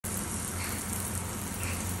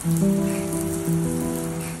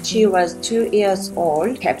She was 2 years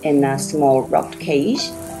old, kept in a small locked cage.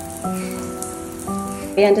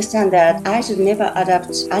 I understand that I should never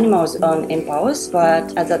adopt animals on impulse,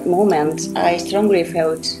 but at that moment, I strongly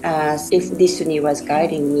felt as if destiny was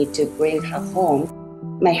guiding me to bring her home.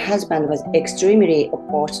 My husband was extremely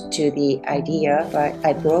opposed to the idea, but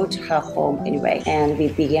I brought her home anyway, and we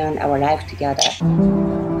began our life together.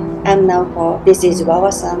 And now this is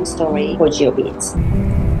Wawa-san's story for GeoBeats.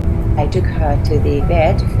 I took her to the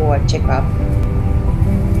vet for a checkup.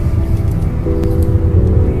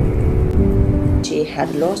 She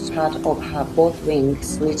had lost part of her both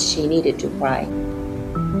wings, which she needed to fly.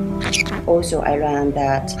 Also, I learned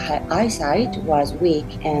that her eyesight was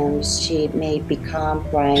weak and she may become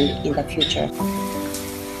blind in the future.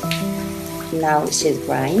 Now she's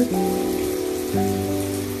blind.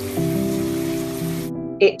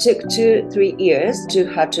 It took 2-3 years to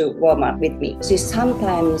her to warm up with me. She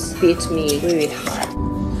sometimes beat me really hard.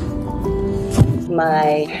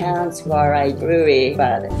 My hands were like really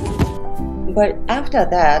bad. But after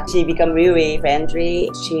that, she became really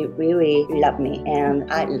friendly. She really loved me,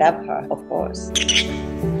 and I love her, of course.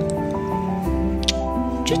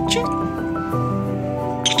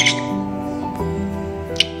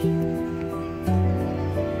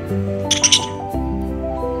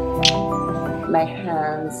 My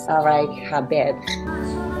hands are like her bed.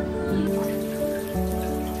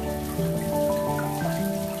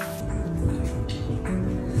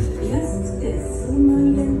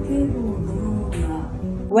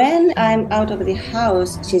 When I'm out of the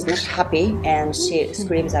house, she's not happy and she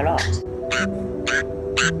screams a lot.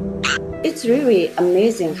 It's really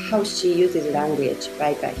amazing how she uses language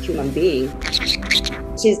like a human being.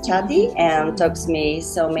 She's chatty and talks me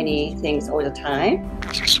so many things all the time.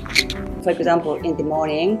 For example, in the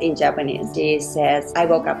morning in Japanese, she says, "I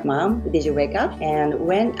woke up, mom. Did you wake up?" And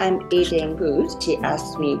when I'm eating food, she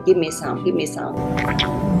asks me, "Give me some, give me some."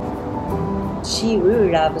 She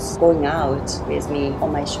really loves going out with me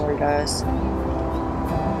on my shoulders,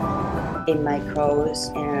 in my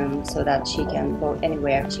clothes, and so that she can go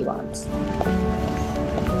anywhere she wants.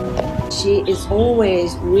 She is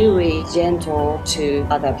always really gentle to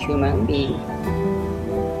other human beings.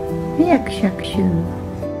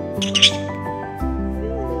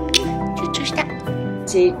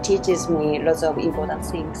 She teaches me lots of important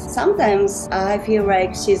things. Sometimes I feel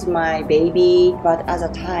like she's my baby, but other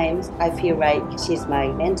times I feel like she's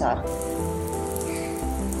my mentor.